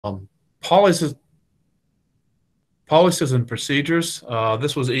Um, policies, policies and procedures.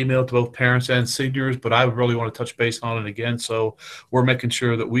 This was emailed to both parents and seniors, but I really want to touch base on it again. So we're making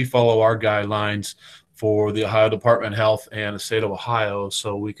sure that we follow our guidelines for the Ohio Department of Health and the state of Ohio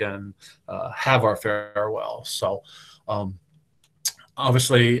so we can have our farewell. So um,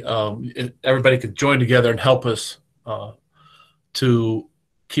 obviously, everybody could join together and help us to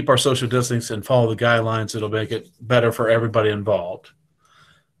keep our social distance and follow the guidelines. It'll make it better for everybody involved.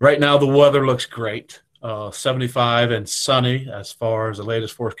 Right now, the weather looks great. 75 and sunny as far as the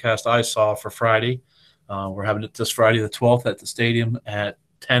latest forecast I saw for Friday. We're having it this Friday, the 12th, at the stadium at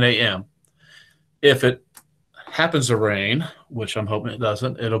 10 a.m. If it happens to rain, which I'm hoping it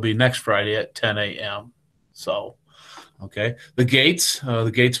doesn't, it'll be next Friday at 10 a.m. So, okay. The gates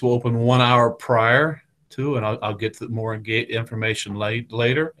will open 1 hour prior to, and I'll get more gate information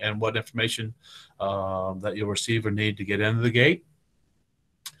later and what information that you'll receive or need to get into the gate.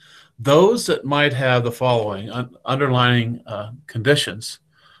 Those that might have the following underlying conditions,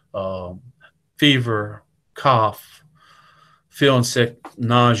 fever, cough, feeling sick,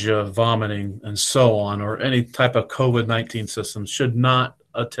 nausea, vomiting, and so on, or any type of COVID-19 symptoms should not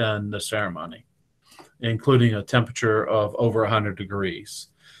attend the ceremony, including a temperature of over 100 degrees.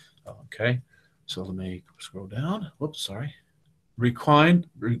 Okay, so let me scroll down. Whoops, sorry. Required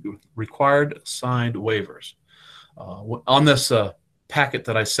signed waivers. On this packet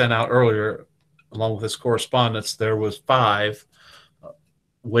that I sent out earlier, along with this correspondence, there was 5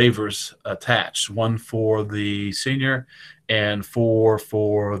 waivers attached, 1 for the senior and 4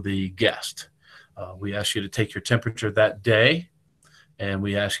 for the guest. We ask you to take your temperature that day, and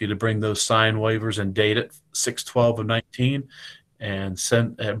we ask you to bring those signed waivers and date it 6/12 of 19 and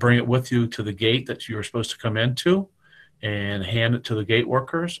bring it with you to the gate that you're supposed to come into and hand it to the gate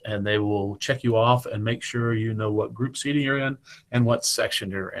workers, and they will check you off and make sure you know what group seating you're in and what section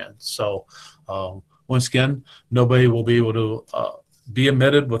you're in. So once again, nobody will be able to be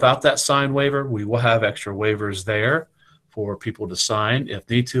admitted without that signed waiver. We will have extra waivers there for people to sign if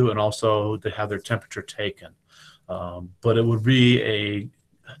need to, and also to have their temperature taken. But it would be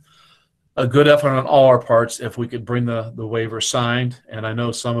a good effort on all our parts if we could bring the waiver signed. And I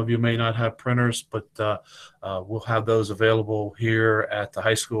know some of you may not have printers, but we'll have those available here at the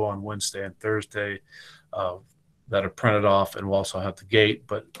high school on Wednesday and Thursday that are printed off, and we'll also have the gate.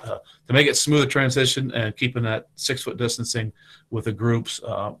 But to make it smooth transition and keeping that 6-foot distancing with the groups,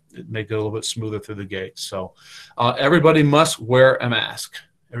 it make it a little bit smoother through the gate. So everybody must wear a mask.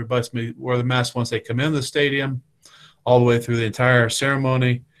 Everybody must wear the mask once they come in the stadium, all the way through the entire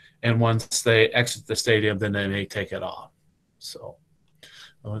ceremony. And once they exit the stadium, then they may take it off. So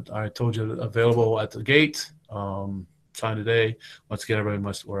I told you available at the gate, sign today. Once again, everybody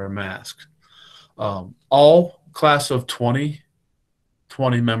must wear a mask. All class of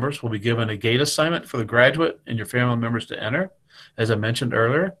 2020 members will be given a gate assignment for the graduate and your family members to enter. As I mentioned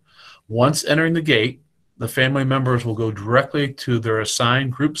earlier, once entering the gate, the family members will go directly to their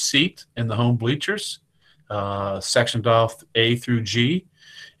assigned group seat in the home bleachers, sectioned off A through G.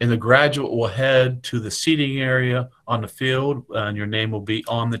 And the graduate will head to the seating area on the field, and your name will be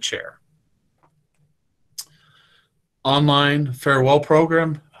on the chair. Online farewell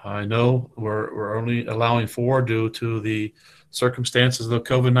program. I know we're only allowing 4 due to the circumstances of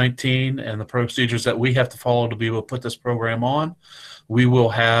COVID-19 and the procedures that we have to follow to be able to put this program on. We will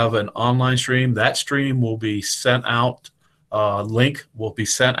have an online stream. That stream will be sent out. Link will be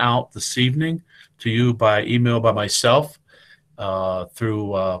sent out this evening to you by email by myself.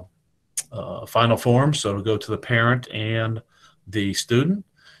 Through final form, so it'll go to the parent and the student,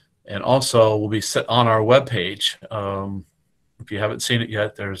 and also will be set on our webpage. If you haven't seen it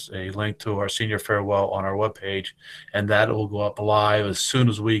yet, there's a link to our senior farewell on our webpage, and that will go up live as soon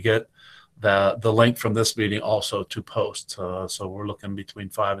as we get the link from this meeting also to post. So we're looking between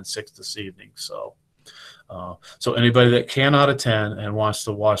 5 and 6 this evening. So anybody that cannot attend and wants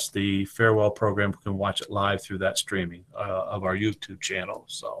to watch the farewell program can watch it live through that streaming of our YouTube channel.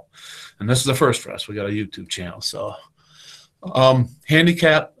 So, and this is the first for us. We got a YouTube channel. So,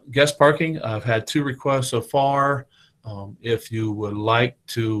 handicap guest parking. I've had 2 requests so far. If you would like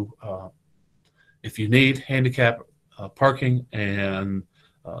to, if you need handicap parking and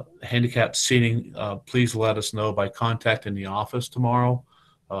handicap seating, please let us know by contacting the office tomorrow.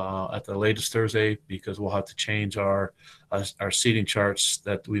 At the latest Thursday, because we'll have to change our seating charts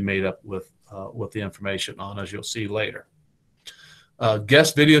that we made up with the information on, as you'll see later.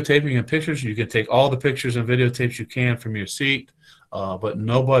 Guest videotaping and pictures. You can take all the pictures and videotapes you can from your seat, but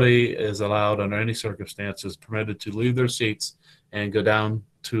nobody is allowed under any circumstances permitted to leave their seats and go down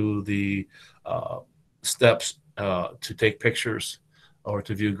to the steps to take pictures or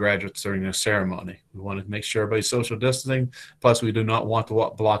to view graduates during the ceremony. We want to make sure everybody's social distancing. Plus, we do not want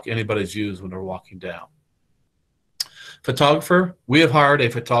to block anybody's views when they're walking down. Photographer, we have hired a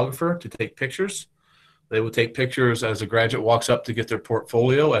photographer to take pictures. They will take pictures as a graduate walks up to get their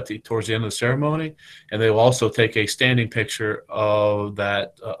portfolio towards the end of the ceremony, and they will also take a standing picture of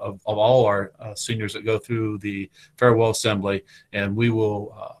that of all our seniors that go through the farewell assembly. And we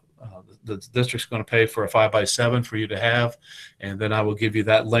will the district's going to pay for a 5x7 for you to have, and then I will give you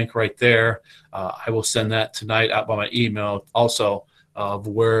that link right there. I will send that tonight out by my email also,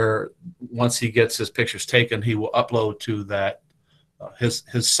 where once he gets his pictures taken, he will upload to that his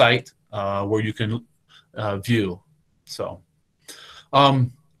site where you can view. So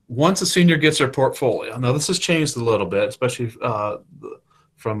once a senior gets their portfolio, now this has changed a little bit, especially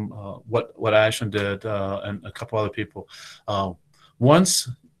from what Ashland did and a couple other people. Once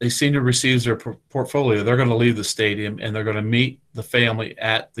a senior receives their portfolio, they're going to leave the stadium and they're going to meet the family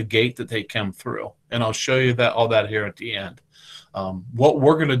at the gate that they come through. And I'll show you all that here at the end. What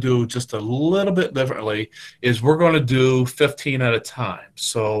we're going to do just a little bit differently is we're going to do 15 at a time.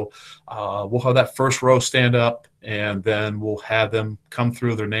 So we'll have that first row stand up, and then we'll have them come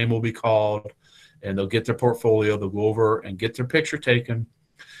through. Their name will be called, and they'll get their portfolio. They'll go over and get their picture taken.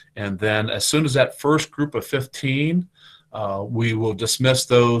 And then as soon as that first group of 15, we will dismiss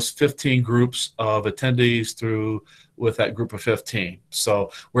those 15 groups of attendees through with that group of 15.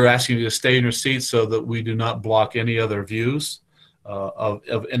 So we're asking you to stay in your seats so that we do not block any other views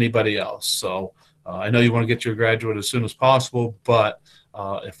of anybody else. So I know you want to get your graduate as soon as possible, but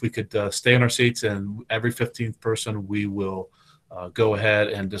if we could stay in our seats, and every 15th person, we will go ahead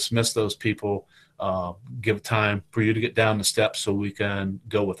and dismiss those people, give time for you to get down the steps so we can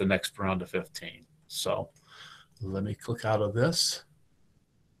go with the next round of 15. So let me click out of this.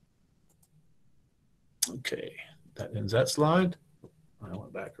 Okay, that ends that slide. I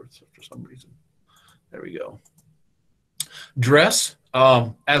went backwards for some reason. There we go. Dress,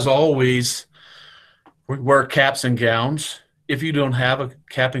 as always, we wear caps and gowns. If you don't have a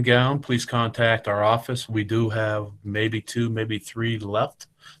cap and gown, please contact our office. We do have maybe 2, maybe 3 left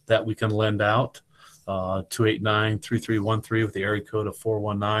that we can lend out. 289-3313 with the area code of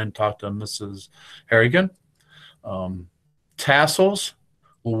 419. Talk to Mrs. Harrigan. Tassels,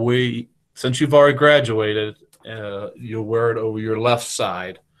 since you've already graduated, you'll wear it over your left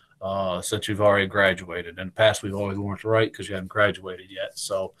side. Since you've already graduated. In the past, we've always worn it right because you haven't graduated yet.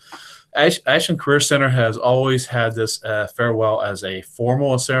 So Ashland Career Center has always had this farewell as a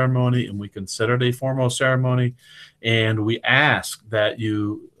formal ceremony, and we consider it a formal ceremony. And we ask that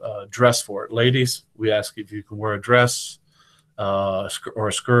you dress for it. Ladies, we ask if you can wear a dress or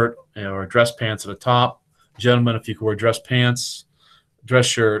a skirt or dress pants at the top. Gentlemen, if you can wear dress pants, dress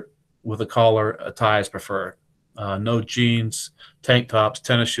shirt with a collar, a tie is preferred. No jeans, tank tops,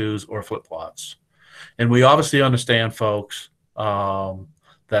 tennis shoes, or flip-flops. And we obviously understand, folks,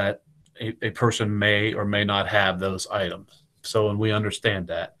 that a person may or may not have those items. So, and we understand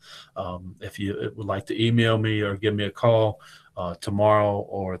that. If you would like to email me or give me a call tomorrow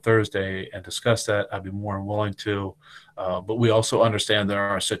or Thursday and discuss that, I'd be more than willing to. But we also understand there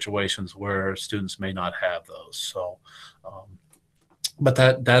are situations where students may not have those. So, but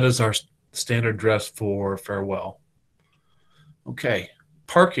that is our standard dress for farewell. Okay,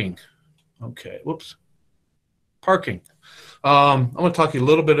 parking. Okay, whoops. Parking. I'm going to talk to you a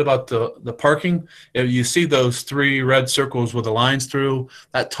little bit about the parking. If you see those 3 red circles with the lines through,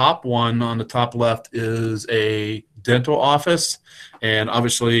 that top one on the top left is a dental office, and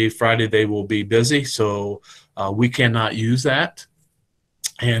obviously Friday they will be busy, so we cannot use that.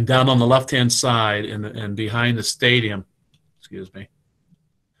 And down on the left-hand side and behind the stadium, excuse me,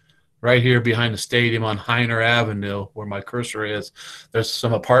 right here behind the stadium on Heiner Avenue, where my cursor is, there's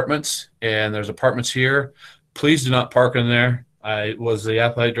some apartments, and there's apartments here. Please do not park in there. I was the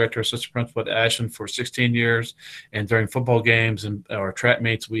athletic director, assistant principal at Ashland for 16 years, and during football games and our track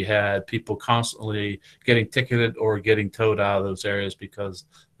meets, we had people constantly getting ticketed or getting towed out of those areas because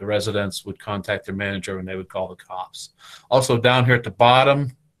the residents would contact their manager and they would call the cops. Also down here at the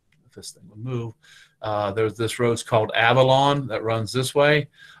bottom, if this thing would move, there's this road's called Avalon that runs this way.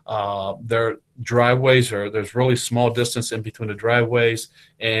 Their driveways there's really small distance in between the driveways,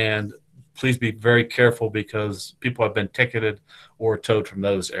 and please be very careful because people have been ticketed or towed from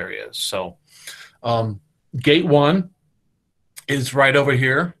those areas. So gate 1 is right over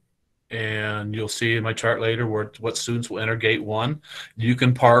here, and you'll see in my chart later what students will enter gate 1. You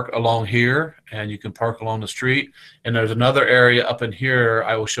can park along here, and you can park along the street. And there's another area up in here.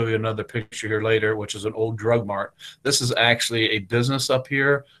 I will show you another picture here later, which is an old drug mart. This is actually a business up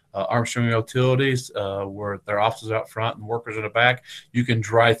here. Armstrong Utilities, where their offices out front and workers in the back. You can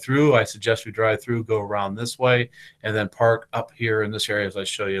drive through. I suggest you drive through, go around this way, and then park up here in this area as I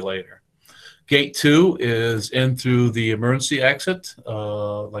show you later. Gate 2 is in through the emergency exit,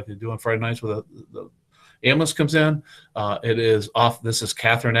 like they do on Friday nights where the ambulance comes in. It is off. This is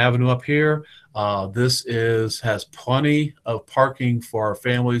Catherine Avenue up here. This has plenty of parking for our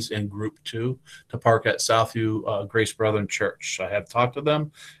families in Group 2 to park at Southview Grace Brethren Church. I have talked to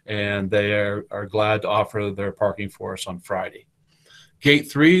them, and they are glad to offer their parking for us on Friday.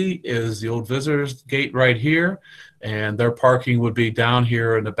 Gate 3 is the old visitors gate right here, and their parking would be down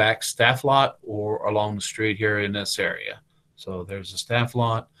here in the back staff lot or along the street here in this area. So there's a staff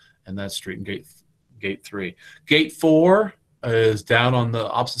lot, and that's street and gate 3. Gate 4 is down on the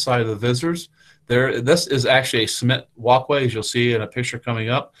opposite side of the visitors. This is actually a cement walkway, as you'll see in a picture coming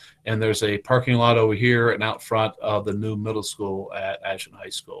up, and there's a parking lot over here and out front of the new middle school at Ashland High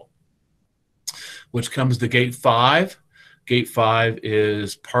School. Which comes to Gate 5. Gate 5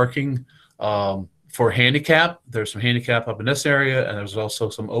 is parking for handicap. There's some handicap up in this area, and there's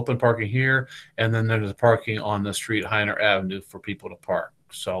also some open parking here, and then there's parking on the street, Heiner Avenue, for people to park.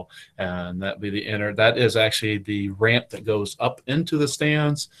 So, and that be that is actually the ramp that goes up into the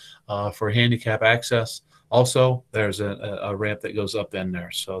stands for handicap access. Also, there's a ramp that goes up in there.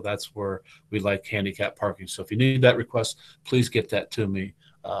 So that's where we like handicap parking. So if you need that request, please get that to me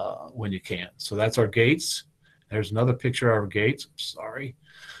when you can. So that's our gates. There's another picture of our gates. Sorry.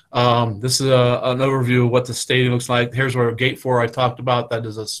 This is an overview of what the stadium looks like. Here's where Gate 4 I talked about. That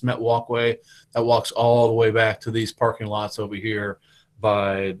is a cement walkway that walks all the way back to these parking lots over here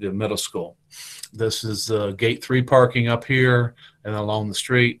by the middle school. This is Gate 3 parking up here and along the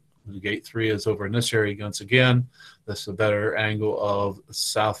street. Gate 3 is over in this area once again. This is a better angle of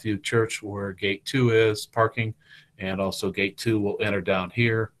Southview Church where Gate 2 is parking, and also Gate 2 will enter down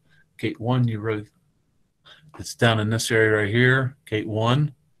here. Gate 1, it's down in this area right here, Gate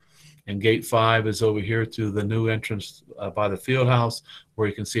 1. And Gate 5 is over here to the new entrance by the field house where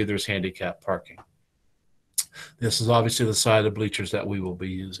you can see there's handicap parking. This is obviously the side of bleachers that we will be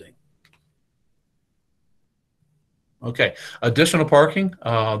using. Okay, additional parking.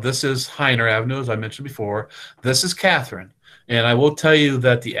 This is Heiner Avenue, as I mentioned before. This is Catherine. And I will tell you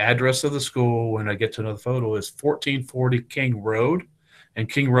that the address of the school, when I get to another photo, is 1440 King Road. And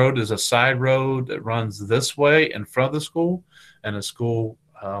King Road is a side road that runs this way in front of the school. And the school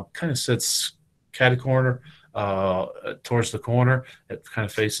kind of sits catty-corner towards the corner. It kind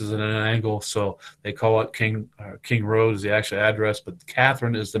of faces at an angle. So they call it King Road is the actual address. But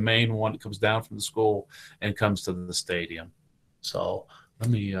Catherine is the main one that comes down from the school and comes to the stadium. So let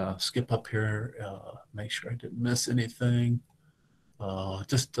me skip up here, make sure I didn't miss anything.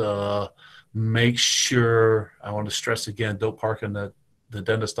 Just make sure, I want to stress again, don't park in the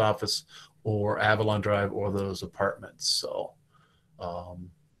dentist office or Avalon Drive or those apartments. So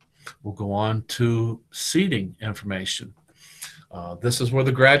we'll go on to seating information. This is where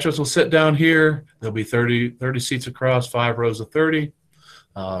the graduates will sit down here. There'll be 30 seats across, 5 rows of 30.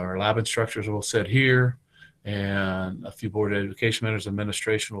 Our lab instructors will sit here, and a few board education managers,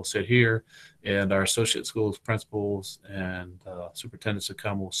 administration will sit here, and our associate schools, principals, and superintendents that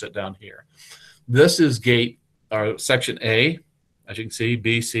come will sit down here. This is section A. As you can see,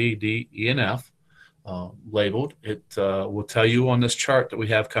 B, C, D, E, and F labeled. It will tell you on this chart that we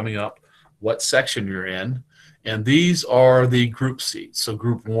have coming up what section you're in. And these are the group seats. So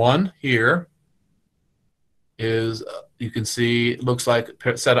group 1 here is, you can see, it looks like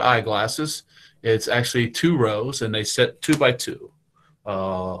a set of eyeglasses. It's actually 2 rows, and they sit 2 by 2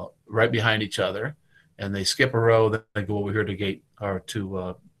 right behind each other. And they skip a row, then they go over here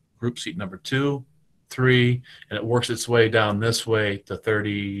to group seat number 2. 3, and it works its way down this way to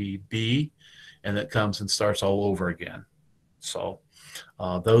 30B, and it comes and starts all over again. So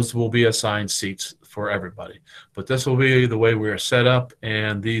those will be assigned seats for everybody. But this will be the way we are set up,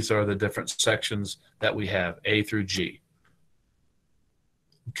 and these are the different sections that we have, A through G.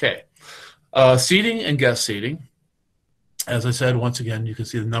 Okay, seating and guest seating. As I said, once again, you can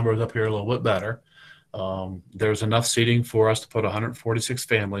see the numbers up here a little bit better. There's enough seating for us to put 146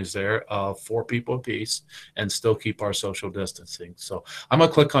 families there, 4 people apiece, and still keep our social distancing. So I'm going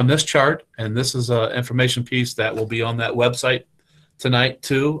to click on this chart, and this is an information piece that will be on that website tonight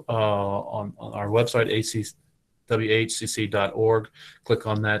too, on our website, ACWHCC.org. Click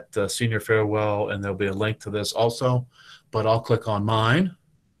on that senior farewell, and there'll be a link to this also. But I'll click on mine.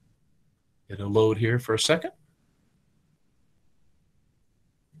 It'll load here for a second.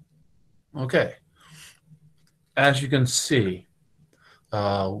 Okay. As you can see,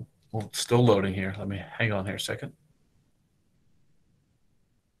 well, it's still loading here. Let me hang on here a second.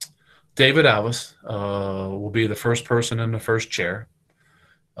 David Alvis will be the first person in the first chair.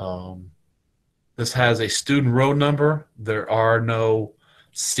 This has a student row number. There are no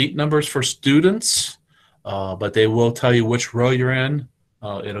seat numbers for students, but they will tell you which row you're in.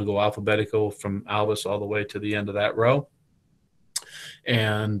 It'll go alphabetical from Alvis all the way to the end of that row.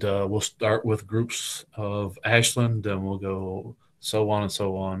 And we'll start with groups of Ashland, and we'll go so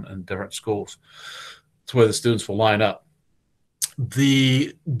on in different schools. That's where the students will line up.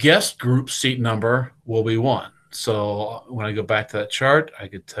 The guest group seat number will be 1. So when I go back to that chart, I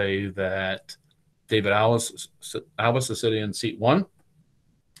could tell you that David Alvis is sitting in seat 1.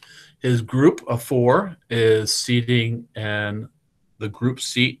 His group of 4 is seating in the group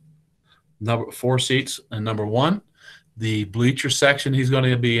seat number 4 seats and number 1. The bleacher section he's going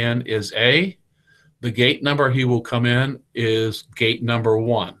to be in is A. The gate number he will come in is gate number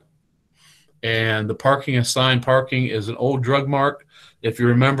 1. And the parking, assigned parking, is an old drug mart. If you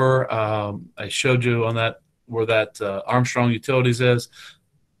remember, I showed you on that where that Armstrong Utilities is.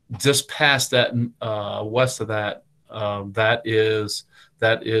 Just past that, west of that, that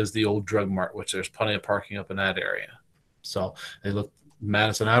is the old drug mart, which there's plenty of parking up in that area. So they look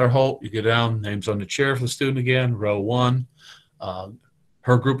Madison Adderholt. You go down, name's on the chair for the student again, row 1.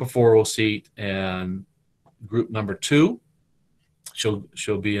 Her group of 4 will seat, and group number 2.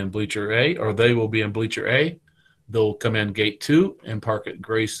 She'll be in bleacher A, or they will be in bleacher A. They'll come in gate 2 and park at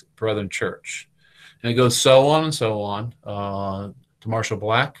Grace Brethren Church. And it goes so on and so on to Marshall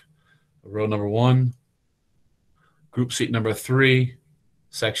Black, row number 1, group seat number 3,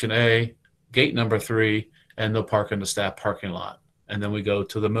 section A, gate number 3, and they'll park in the staff parking lot. And then we go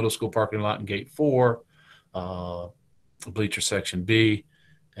to the middle school parking lot in gate 4, bleacher section B,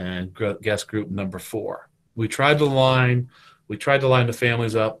 and guest group number 4. We tried to line the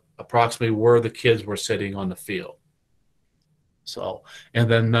families up approximately where the kids were sitting on the field. So,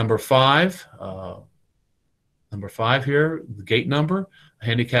 and then number 5 here, the gate number,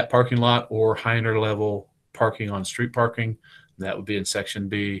 handicap parking lot or higher level parking on street parking. That would be in section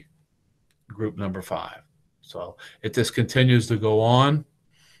B, group number 5. So it just continues to go on.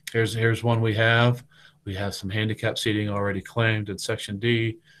 Here's one we have. We have some handicap seating already claimed in section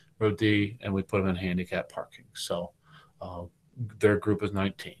D, row D, and we put them in handicap parking. So their group is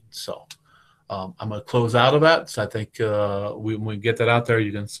 19. So I'm going to close out of that. So I think when we get that out there,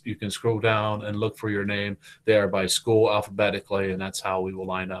 you can scroll down and look for your name there by school alphabetically, and that's how we will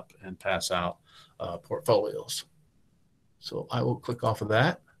line up and pass out portfolios. So I will click off of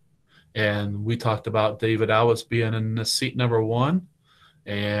that. And we talked about David Alvis being in the seat number 1,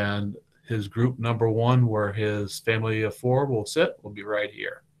 and his group number 1, where his family of 4 will sit, will be right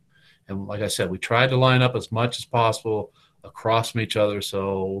here. And like I said, we tried to line up as much as possible across from each other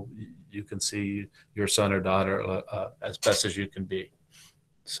so you can see your son or daughter as best as you can be.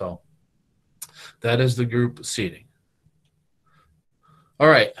 So that is the group seating. All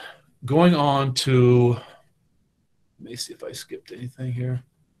right, going on to, let me see if I skipped anything here.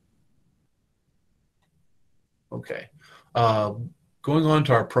 Okay, going on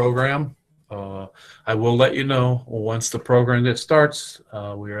to our program, I will let you know once the program that starts.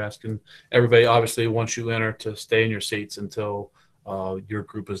 We are asking everybody, obviously, once you enter, to stay in your seats until your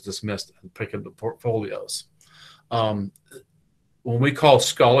group is dismissed and pick up the portfolios. When we call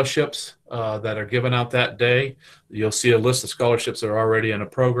scholarships that are given out that day, you'll see a list of scholarships that are already in a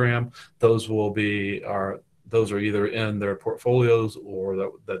program. Those are either in their portfolios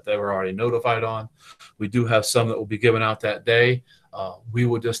or that they were already notified on. We do have some that will be given out that day. We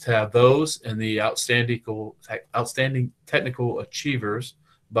will just have those in the outstanding technical achievers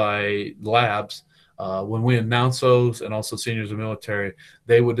by labs. When we announce those, and also seniors and military,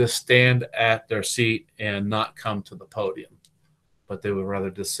 they would just stand at their seat and not come to the podium, but they would rather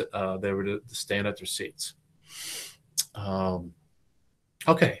just stand at their seats.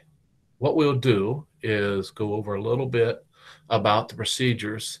 Okay. What we'll do is go over a little bit about the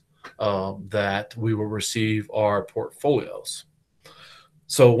procedures that we will receive our portfolios.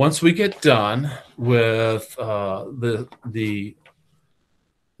 So once we get done with the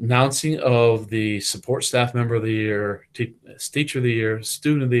announcing of the support staff member of the year, teacher of the year,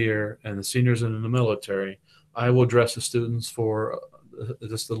 student of the year, and the seniors in the military, I will address the students for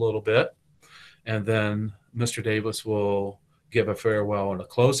just a little bit, and then Mr. Davis will give a farewell and a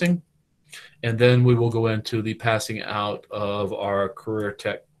closing. And then we will go into the passing out of our career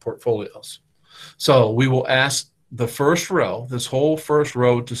tech portfolios. So we will ask the first row, this whole first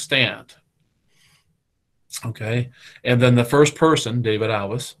row, to stand. Okay. And then the first person, David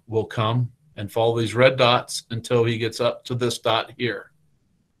Alvis, will come and follow these red dots until he gets up to this dot here.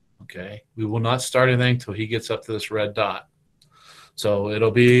 Okay. We will not start anything until he gets up to this red dot. So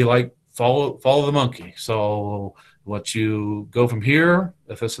it'll be like follow the monkey. So what you go from here,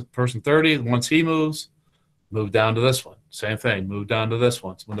 if it's a person 30, once he moves, move down to this one. Same thing, move down to this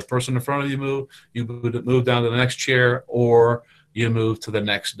one. So when the person in front of you move down to the next chair, or you move to the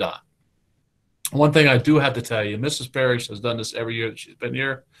next dot. One thing I do have to tell you, Mrs. Parrish has done this every year that she's been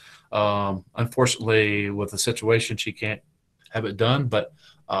here. Unfortunately, with the situation, she can't have it done, but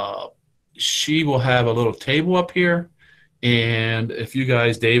she will have a little table up here. And if you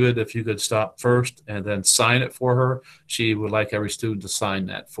guys, David, if you could stop first and then sign it for her, she would like every student to sign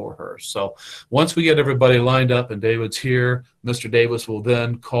that for her. So once we get everybody lined up and David's here, Mr. Davis will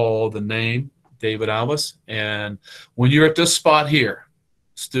then call the name, David Albus. And when you're at this spot here,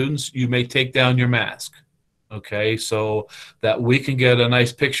 students, you may take down your mask, okay, so that we can get a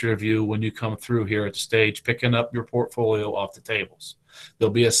nice picture of you when you come through here at the stage, picking up your portfolio off the tables.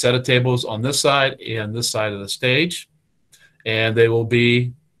 There'll be a set of tables on this side and this side of the stage. And they will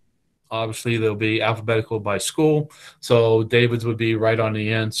be, obviously, they'll be alphabetical by school. So David's would be right on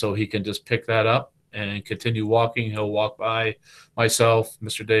the end, so he can just pick that up and continue walking. He'll walk by myself,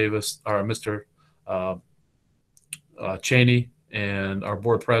 Mr. Davis, or Mr. Cheney, and our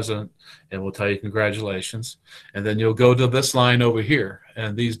board president, and we'll tell you congratulations. And then you'll go to this line over here,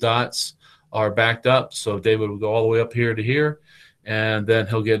 and these dots are backed up. So David will go all the way up here to here, and then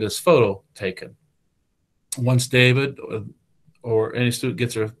he'll get his photo taken. Once David or any student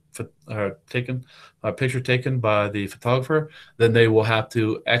gets a picture taken by the photographer, then they will have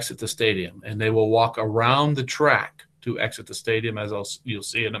to exit the stadium, and they will walk around the track to exit the stadium, as you'll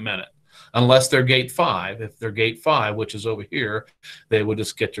see in a minute. Unless they're gate 5. If they're gate 5, which is over here, they will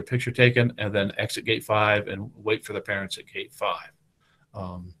just get your picture taken and then exit gate 5 and wait for the parents at gate 5.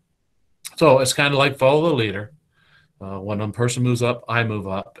 So it's kind of like follow the leader. When one person moves up, I move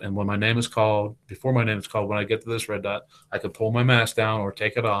up. And when my name is called, before my name is called, when I get to this red dot, I can pull my mask down or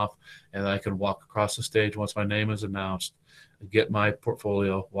take it off, and I can walk across the stage once my name is announced, get my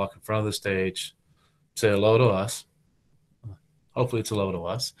portfolio, walk in front of the stage, say hello to us. Hopefully it's hello to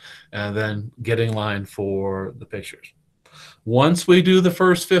us, and then get in line for the pictures. Once we do the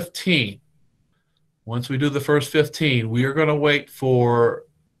first 15, we are going to wait for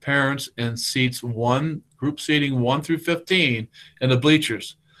parents in seats group seating 1 through 15 in the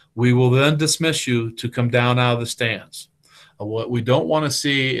bleachers. We will then dismiss you to come down out of the stands. What we don't want to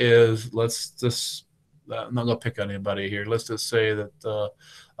see is, I'm not going to pick on anybody here. Let's just say that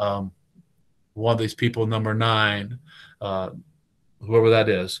one of these people, number 9, whoever that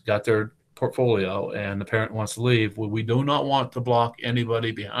is, got their portfolio and the parent wants to leave. We do not want to block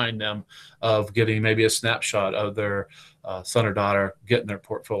anybody behind them of getting maybe a snapshot of their son or daughter getting their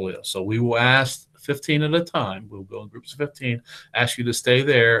portfolio. So we will ask 15 at a time. We'll go in groups of 15, ask you to stay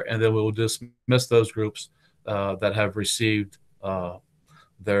there, and then we will dismiss those groups that have received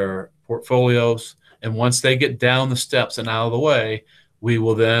their portfolios. And once they get down the steps and out of the way, we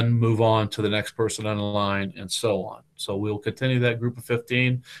will then move on to the next person on the line, and so on. So we'll continue that group of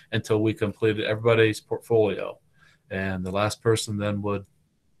 15 until we completed everybody's portfolio. And the last person then would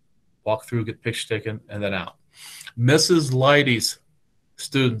walk through, get pictures taken, and then out. Mrs. Leidy's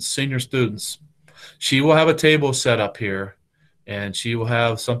students, senior students, she will have a table set up here, and she will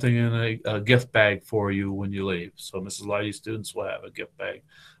have something in a gift bag for you when you leave. So Mrs. Leidy's students will have a gift bag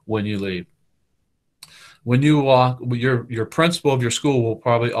when you leave. When you walk, your principal of your school will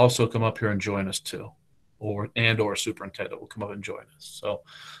probably also come up here and join us too, or superintendent will come up and join us. So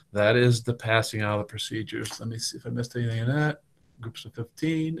that is the passing out of the procedures. Let me see if I missed anything in that. Groups of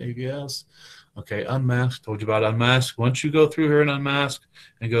 15, ABS. Okay, unmasked. Told you about unmasked. Once you go through here and unmask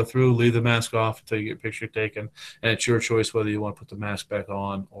and go through, leave the mask off until you get your picture taken. And it's your choice whether you want to put the mask back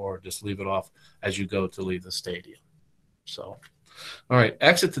on or just leave it off as you go to leave the stadium. So, all right,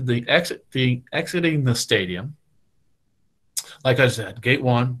 exiting the stadium. Like I said, gate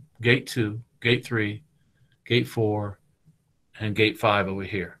 1, gate 2, gate 3, gate 4, and gate 5 over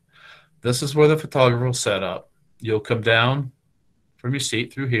here. This is where the photographer will set up. You'll come down from your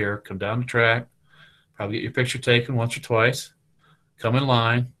seat through here, come down the track, probably get your picture taken once or twice, come in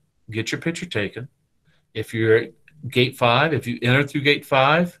line, get your picture taken. If you're at gate 5, if you enter through gate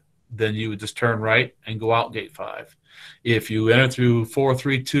 5, then you would just turn right and go out gate 5. If you enter through 4,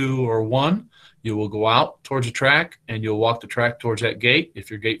 3, 2, or 1, you will go out towards the track, and you'll walk the track towards that gate. If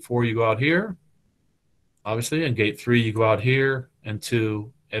you're gate 4, you go out here, obviously, and gate 3, you go out here, and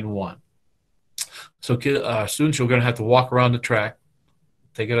 2, and 1. So students, you're going to have to walk around the track,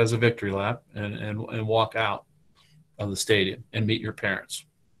 take it as a victory lap, and walk out of the stadium and meet your parents.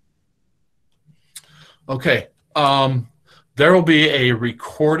 Okay. There will be a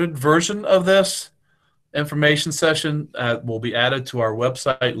recorded version of this information session will be added to our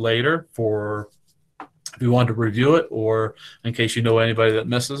website later for if you want to review it or in case you know anybody that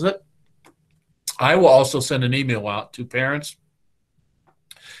misses it. I will also send an email out to parents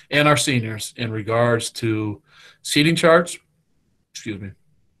and our seniors in regards to seating charts,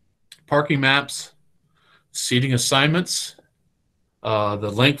 parking maps, seating assignments,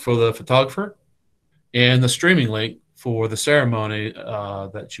 the link for the photographer, and the streaming link for the ceremony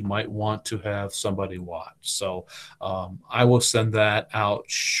that you might want to have somebody watch. So I will send that out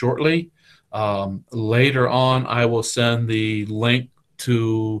shortly. Later on, I will send the link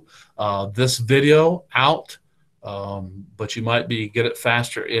to this video out, but you might get it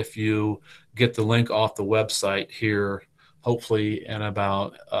faster if you get the link off the website here, hopefully in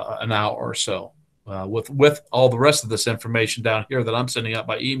about an hour or so. With all the rest of this information down here that I'm sending out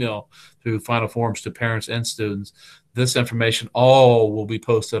by email through Final Forms to parents and students, this information all will be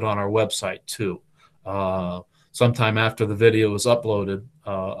posted on our website too. Sometime after the video is uploaded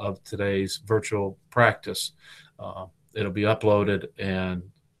of today's virtual practice, it'll be uploaded and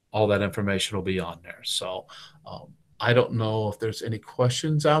all that information will be on there. So I don't know if there's any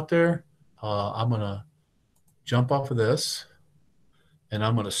questions out there. I'm going to jump off of this and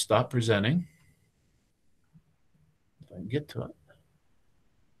I'm going to stop presenting. If I can get to it.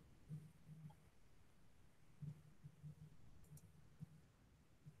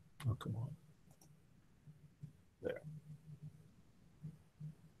 Oh, come on. There.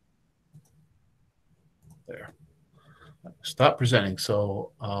 There. Stop presenting.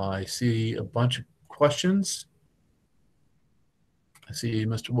 So I see a bunch of questions. I see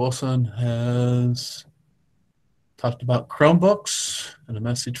Mr. Wilson has talked about Chromebooks and a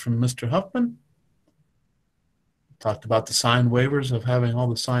message from Mr. Huffman. Talked about the signed waivers of having all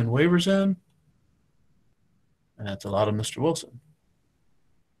the signed waivers in. And that's a lot of Mr. Wilson.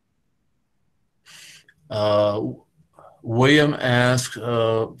 William asked,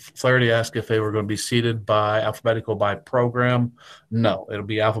 Flaherty asked if they were going to be seated by alphabetical by program. No, it'll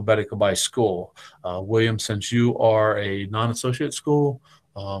be alphabetical by school. William, since you are a non-associate school,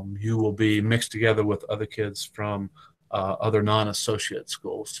 you will be mixed together with other kids from other non-associate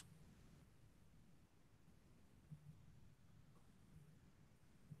schools.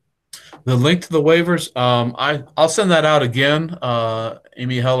 The link to the waivers, I'll send that out again.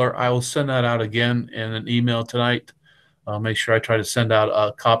 Amy Heller, I will send that out again in an email tonight. Make sure I try to send out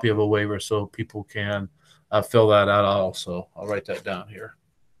a copy of a waiver so people can fill that out also. I'll write that down here.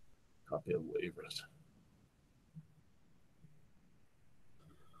 Copy of waivers.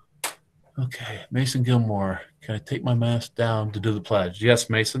 Okay, Mason Gilmore, can I take my mask down to do the pledge? Yes,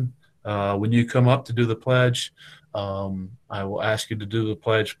 Mason. When you come up to do the pledge, I will ask you to do the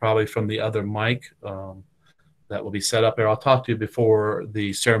pledge probably from the other mic that will be set up there. I'll talk to you before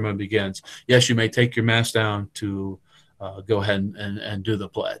the ceremony begins. Yes, you may take your mask down to go ahead and do the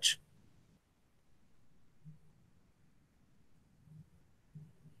pledge.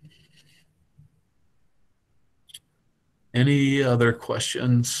 Any other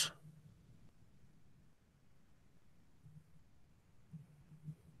questions?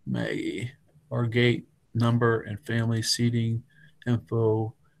 Maggie, our gate number and family seating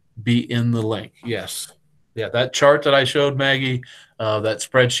info be in the link. Yes. Yeah, that chart that I showed, Maggie, that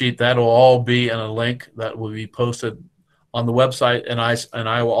spreadsheet, that'll all be in a link that will be posted on the website, and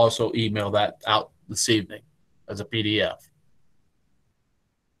I will also email that out this evening as a PDF.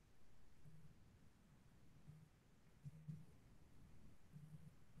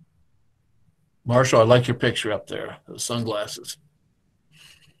 Marshall, I like your picture up there, those sunglasses.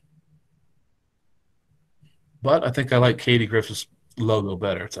 But I think I like Katie Griffith's logo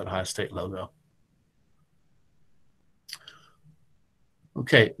better. It's that Ohio State logo.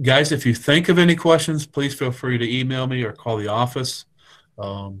 Okay, guys, if you think of any questions, please feel free to email me or call the office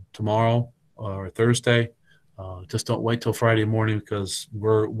tomorrow or Thursday. Just don't wait till Friday morning because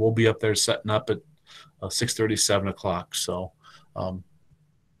we'll be up there setting up at 6:30, 7 o'clock. So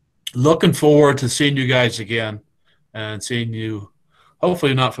looking forward to seeing you guys again and seeing you,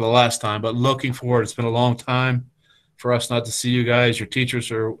 hopefully not for the last time, but looking forward. It's been a long time for us not to see you guys. Your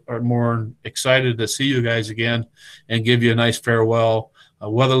teachers are more excited to see you guys again and give you a nice farewell.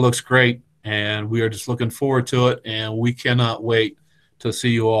 Weather looks great, and we are just looking forward to it, and we cannot wait to see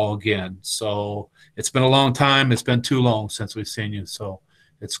you all again. So it's been a long time. It's been too long since we've seen you, so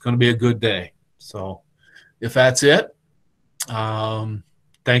it's going to be a good day. So if that's it,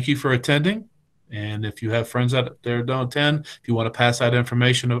 thank you for attending. And if you have friends out there don't attend, if you want to pass that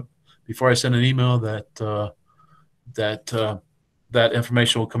information before I send an email, that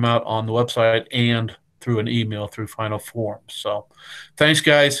information will come out on the website and through an email through final form. So thanks,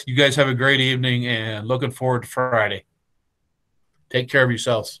 guys. You guys have a great evening and looking forward to Friday. Take care of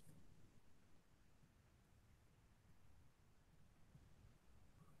yourselves.